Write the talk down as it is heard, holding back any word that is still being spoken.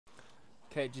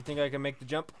Okay, do you think I can make the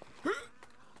jump?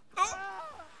 Oh!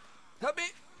 Help me!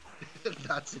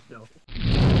 That's a no.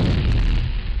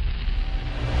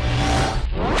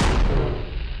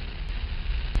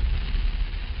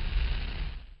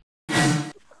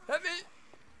 Help me!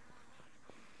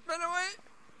 Run away!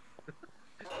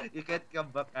 You can't come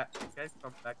back. You can't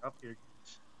come back up here.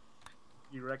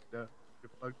 You wrecked the. You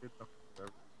plugged it up.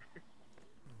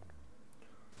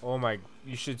 Oh my!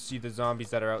 You should see the zombies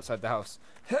that are outside the house.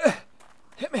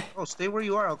 Hit me! Oh, stay where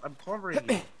you are. I'm covering Hit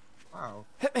you. me! Wow.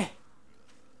 Hit me!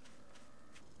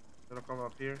 Gonna come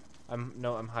up here.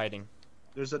 I'm hiding.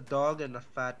 There's a dog and a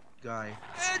fat guy.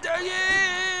 Hey,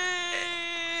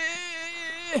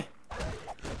 doggy!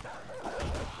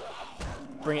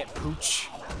 Bring it, pooch.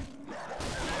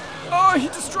 Oh, he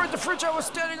destroyed the fridge I was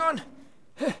standing on.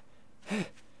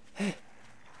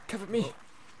 Cover me.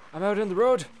 I'm out in the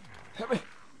road. Hit me.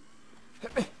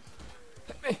 Hit me.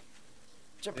 Hit me.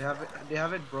 Jump. They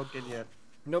haven't broken yet.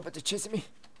 No, but they're chasing me.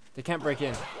 They can't break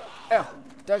in. Ow.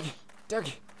 Doggy.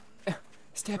 Doggy. Ow.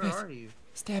 Stab Where it. are you?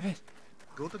 Stab it.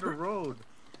 Go to the road.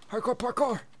 Hardcore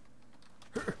parkour.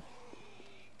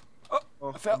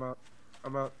 Oh, I fell. I'm out.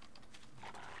 I'm out.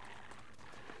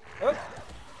 Oh.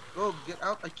 Go, get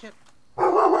out. I can't.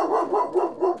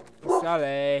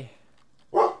 Sorry.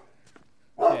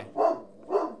 Okay.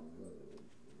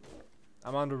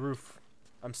 I'm on the roof.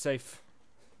 I'm safe.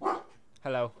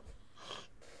 Hello.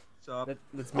 Stop.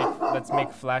 Let's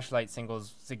make flashlight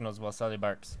signals while Sally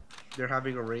barks. They're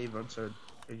having a rave outside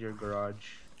in your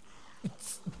garage.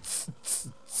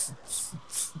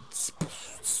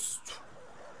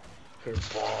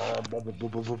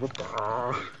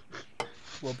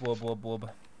 Wub wub wub wub.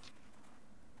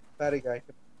 Fatty guy.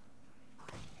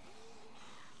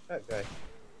 That guy.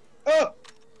 Oh!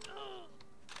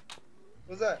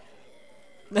 What's that?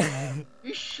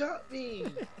 You shot me!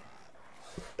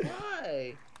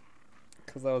 Why?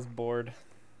 Cause I was bored.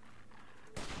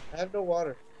 I have no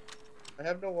water. I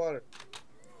have no water.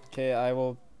 Okay, I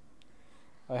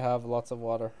have lots of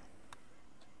water.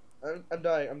 I'm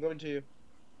dying. I'm going to you.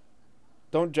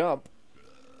 Don't jump.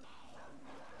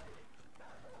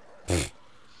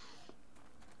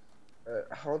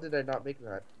 How did I not make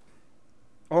that?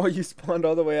 Oh, you spawned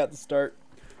all the way at the start.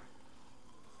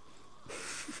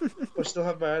 I still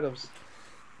have my items.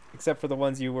 Except for the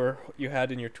ones you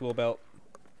had in your tool belt.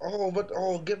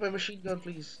 Oh, get my machine gun,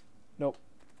 please. Nope.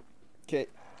 Okay,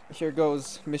 here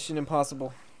goes. Mission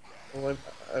impossible. Oh,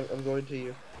 I'm going to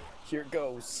you. Here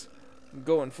goes. I'm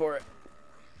going for it.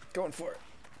 Going for it.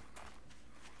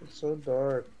 It's so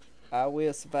dark. I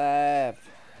will survive.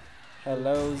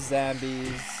 Hello,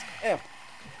 zombies. Ew.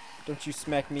 Don't you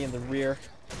smack me in the rear.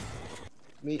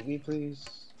 Meet me, please.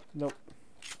 Nope.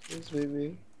 Please meet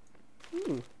me.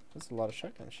 Ooh, that's a lot of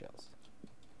shotgun shells.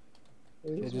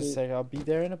 Please They just meet- say I'll be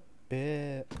there in a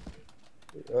bit.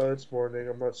 Oh, it's morning.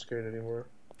 I'm not scared anymore.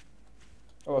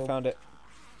 Oh, I found it.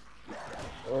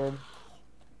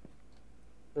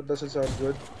 That doesn't sound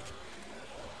good.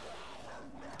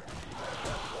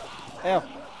 Ow.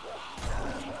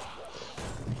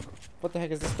 What the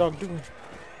heck is this dog doing?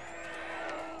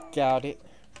 Got it.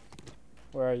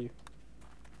 Where are you?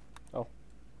 Oh.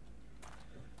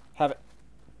 Have it.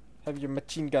 Have your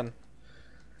machine gun.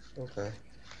 Okay.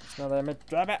 It's not that I meant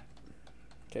drop it.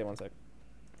 Okay, one sec.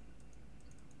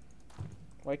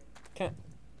 Why can't?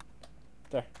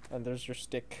 There. And there's your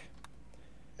stick.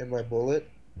 And my bullet?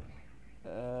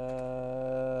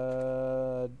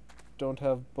 Don't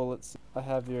have bullets. I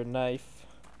have your knife.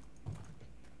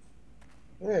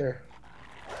 Where?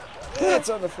 It's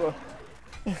on the floor.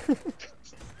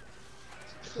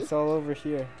 It's all over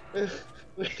here.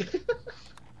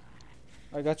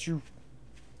 I got you.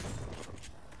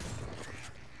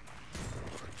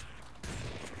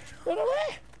 Run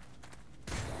away!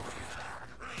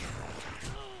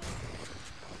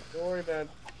 Don't worry, man.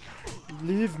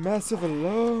 Leave Massive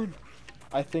alone.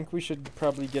 I think we should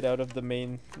probably get out of the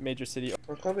major city.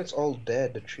 How come it's all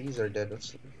dead? The trees are dead.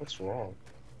 What's wrong?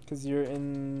 Cause you're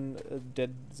in a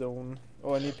dead zone.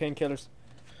 Oh, I need painkillers.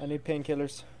 I need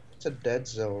painkillers. It's a dead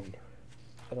zone.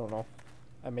 I don't know.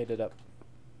 I made it up.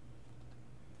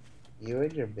 You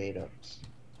and your made-ups.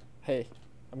 Hey,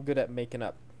 I'm good at making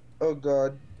up. Oh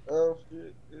God. Oh,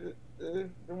 no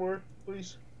more,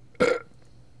 please.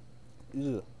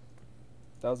 Ugh.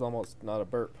 That was almost not a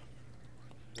burp.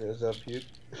 Is that puke?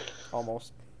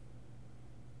 Almost.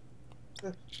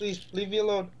 Please, leave me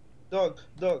alone. Dog,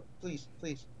 please,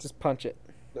 please. Just punch it.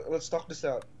 Let's talk this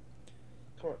out.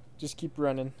 Come on. Just keep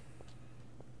running.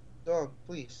 Dog,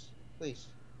 please, please.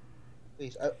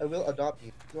 Please, I will adopt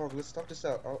you. Dog, let's talk this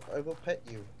out. I will pet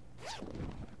you.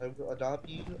 I will adopt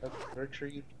you and nurture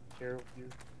you care of you.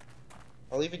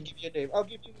 I'll even give you a name. I'll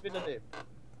give you even a name.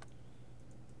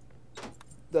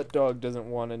 That dog doesn't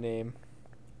want a name.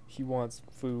 He wants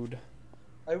food.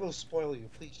 I will spoil you.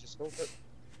 Please, just don't hurt.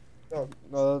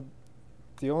 Dog.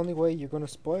 The only way you're gonna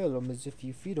spoil him is if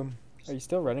you feed him. Are you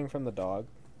still running from the dog?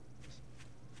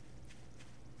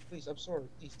 Please, I'm sorry.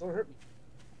 Please, don't hurt me.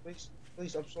 Please,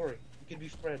 please, I'm sorry. We can be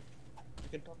friends. We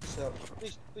can talk this out.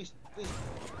 Please, please, please.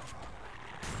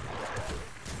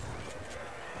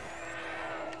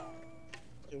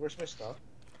 Okay, where's my stuff?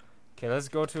 Okay, let's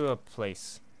go to a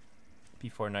place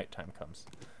before nighttime comes.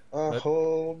 A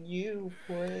whole new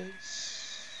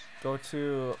place. Go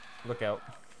to Lookout.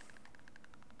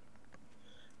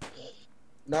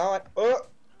 Now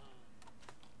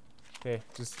Okay,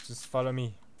 just follow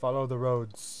me. Follow the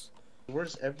roads.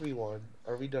 Where's everyone?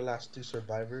 Are we the last two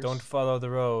survivors? Don't follow the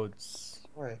roads.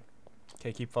 Why?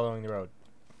 Okay, keep following the road.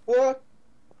 What?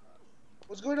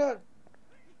 What's going on?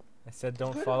 I said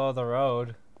don't follow the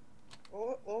road.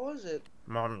 What was it?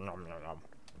 Nom, nom, nom, nom.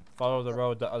 Follow the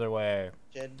road the other way.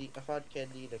 Candy. I found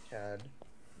candy in a can.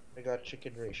 I got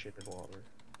chicken ration and water.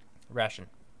 Ration.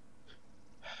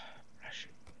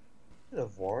 Ration. You could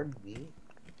have warned me.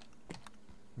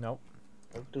 Nope.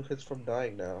 I'm 2 hits from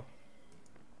dying now.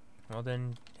 Well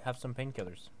then, have some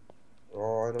painkillers.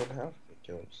 Oh, I don't have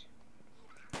kills.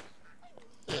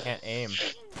 Can't aim.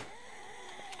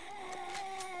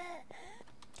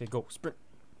 Okay, go. Sprint.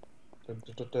 Dun,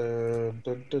 dun, dun,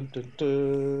 dun, dun, dun,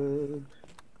 dun,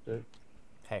 dun.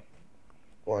 Hey.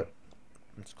 What?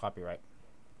 It's copyright.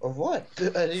 Of what?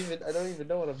 I don't even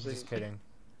know what I'm saying. Just kidding.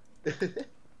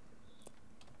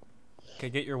 Okay,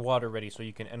 get your water ready so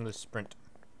you can endless sprint.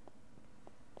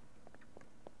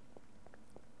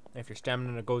 If your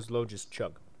stamina goes low, just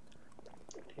chug.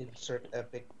 Insert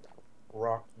epic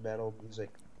rock metal music.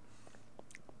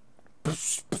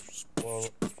 Well,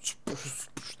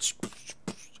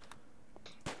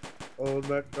 Old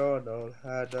MacDonald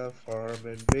had a farm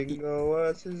and Bingo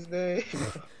was his name.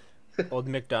 Old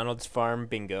MacDonald's farm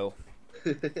bingo.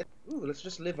 Ooh, let's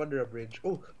just live under a bridge.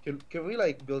 Oh, can we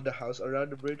like build a house around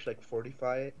the bridge, like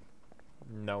fortify it?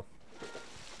 No.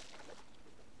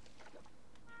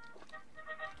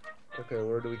 Okay,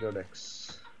 where do we go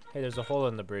next? Hey, there's a hole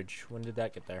in the bridge. When did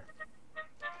that get there?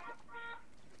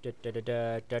 Da da da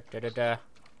da da da da da.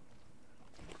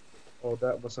 Oh,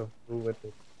 that must have ruined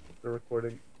the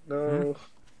recording. No.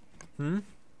 Hmm?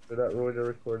 Did that ruin the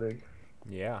recording?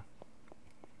 Yeah.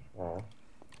 Oh.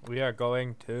 We are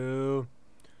going to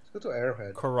Let's go to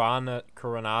Arrowhead.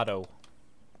 Coronado.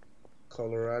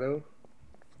 Colorado?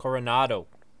 Coronado.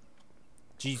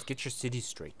 Jeez, get your city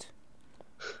straight.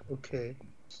 Okay.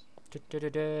 It's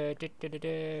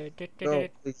No,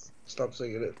 please stop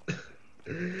singing it.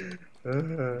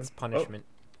 punishment.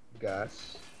 Oh,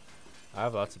 gas. I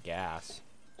have lots of gas.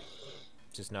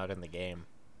 Just not in the game.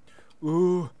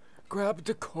 Ooh, grab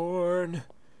the corn.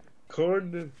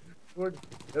 Corn. Corn.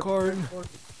 That's Corn.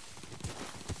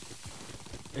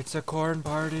 It's a corn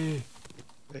party.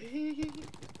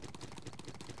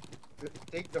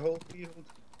 Take the whole field.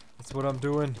 That's what I'm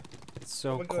doing. It's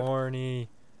so Oh my God. corny.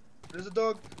 There's a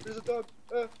dog. There's a dog.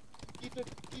 Eat it.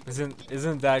 Eat it.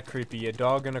 Isn't that creepy? A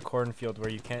dog in a cornfield where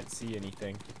you can't see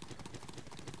anything.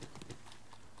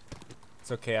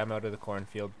 It's okay, I'm out of the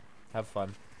cornfield. Have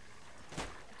fun.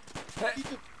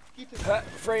 Eat it. Eat it.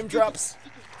 Frame drops.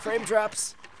 Frame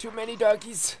drops. Too many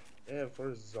doggies. Yeah, for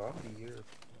a zombie here.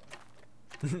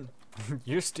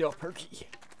 You're still perky.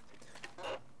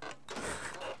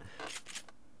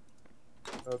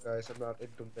 Oh, guys, I'm not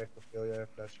into necrophilia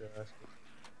if that's your asking.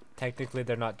 Technically,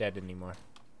 they're not dead anymore.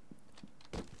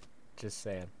 Just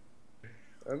saying.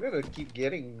 I'm gonna keep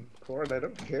getting corn. I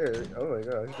don't care. Oh my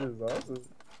gosh, this is awesome.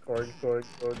 Corn, corn,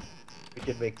 corn. We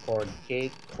can make corn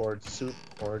cake, corn soup,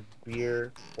 corn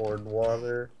beer, corn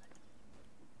water,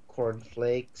 corn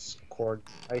flakes, corn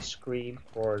ice cream,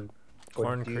 corn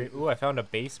Cream. Ooh, I found a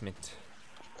basement.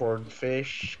 corn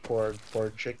fish, corn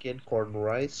chicken, corn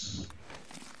rice,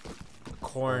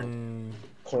 Corn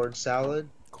salad,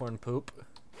 corn poop.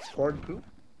 corn poop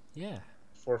Yeah.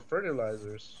 for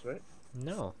fertilizers, right?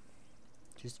 No.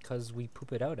 Just 'cause we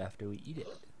poop it out after we eat it.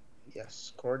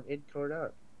 Yes, corn in, corn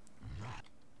out.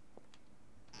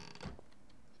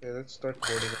 Okay, let's start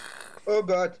boarding. Oh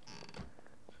God!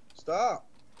 Stop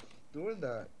doing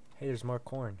that. Hey, there's more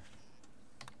corn.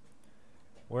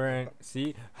 We're in.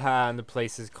 See? Ha, and the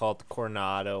place is called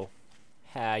Coronado.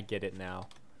 Ha, I get it now.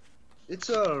 It's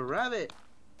a rabbit.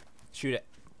 Shoot it.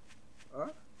 Huh?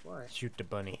 Why? Shoot the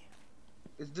bunny.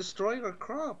 It's destroying our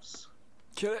crops.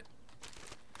 Kill it.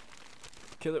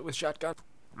 Kill it with shotgun.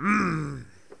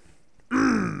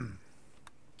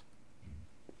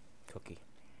 Cookie.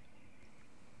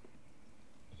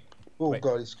 Oh Wait.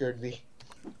 god, he scared me.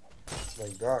 My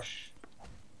gosh.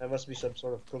 I must be some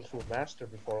sort of kung fu master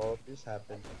before all of this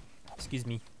happened. Excuse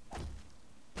me.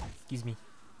 Excuse me.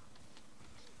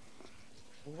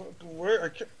 Where? I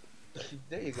can't...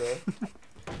 There you go.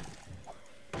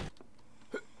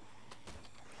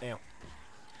 Ow.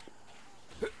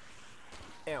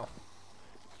 Ow.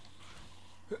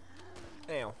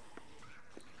 Ow.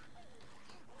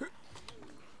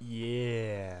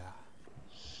 Yeah.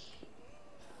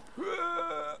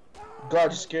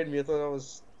 God, you scared me. I thought I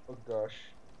was... Oh gosh.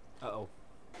 Uh-oh.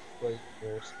 Like,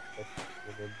 there's...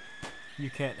 Woman. You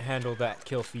can't handle that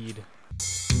kill feed.